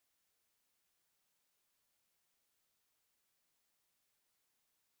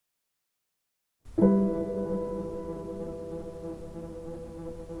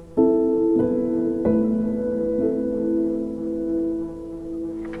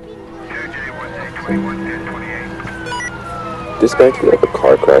Dispatch, we have a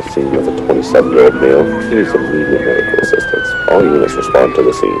car crash scene with a 27-year-old male. He needs immediate medical assistance. All units respond to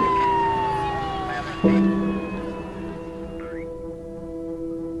the scene.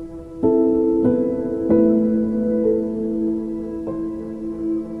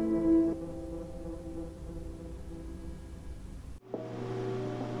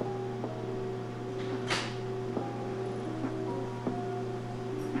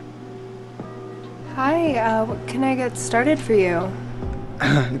 Hi, what can I get started for you?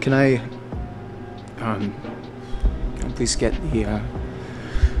 Can I please get the,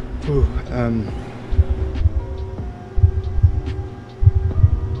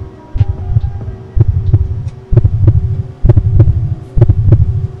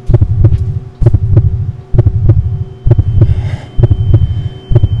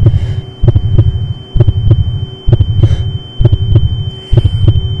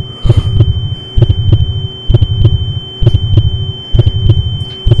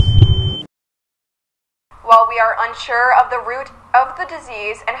 While we are unsure of the root of the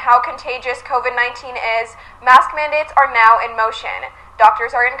disease and how contagious COVID-19 is, mask mandates are now in motion.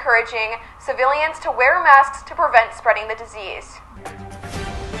 Doctors are encouraging civilians to wear masks to prevent spreading the disease.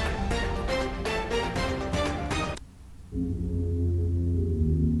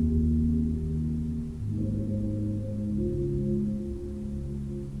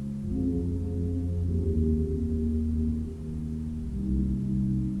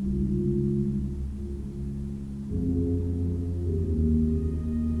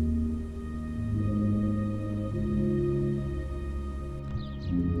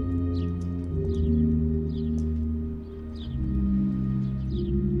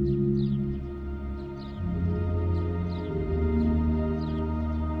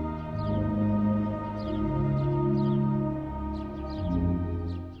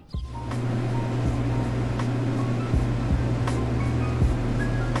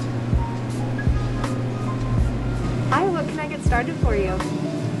 Hi, what can I get started for you?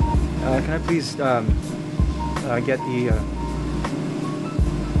 can I please, get the,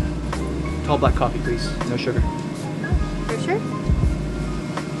 tall black coffee, please. No sugar. For sure.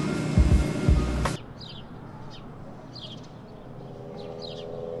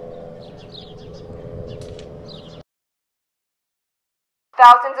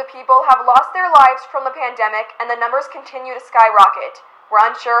 Thousands of people have lost their lives from the pandemic, and the numbers continue to skyrocket. We're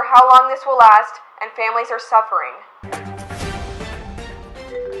unsure how long this will last, and families are suffering.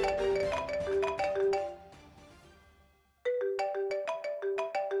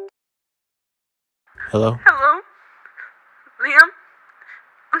 Hello? Hello? Liam?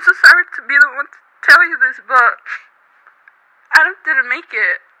 I'm so sorry to be the one to tell you this, but Adam didn't make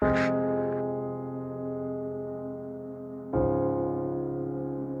it.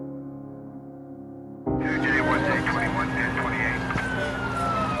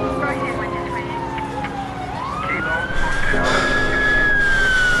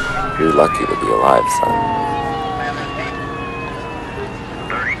 You're lucky to be alive, son.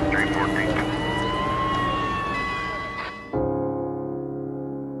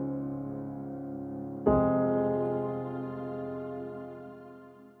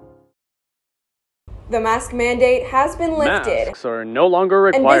 The mask mandate has been lifted. Masks are no longer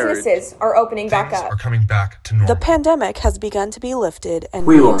required. And businesses are opening back up. Are coming back to normal. The pandemic has begun to be lifted, and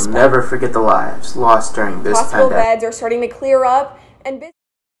we will never forget the lives lost during this Hospital pandemic. beds are starting to clear up, and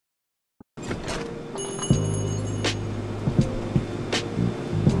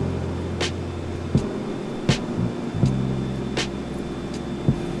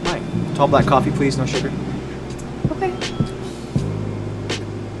Hi. Tall black coffee, please. No sugar. Okay.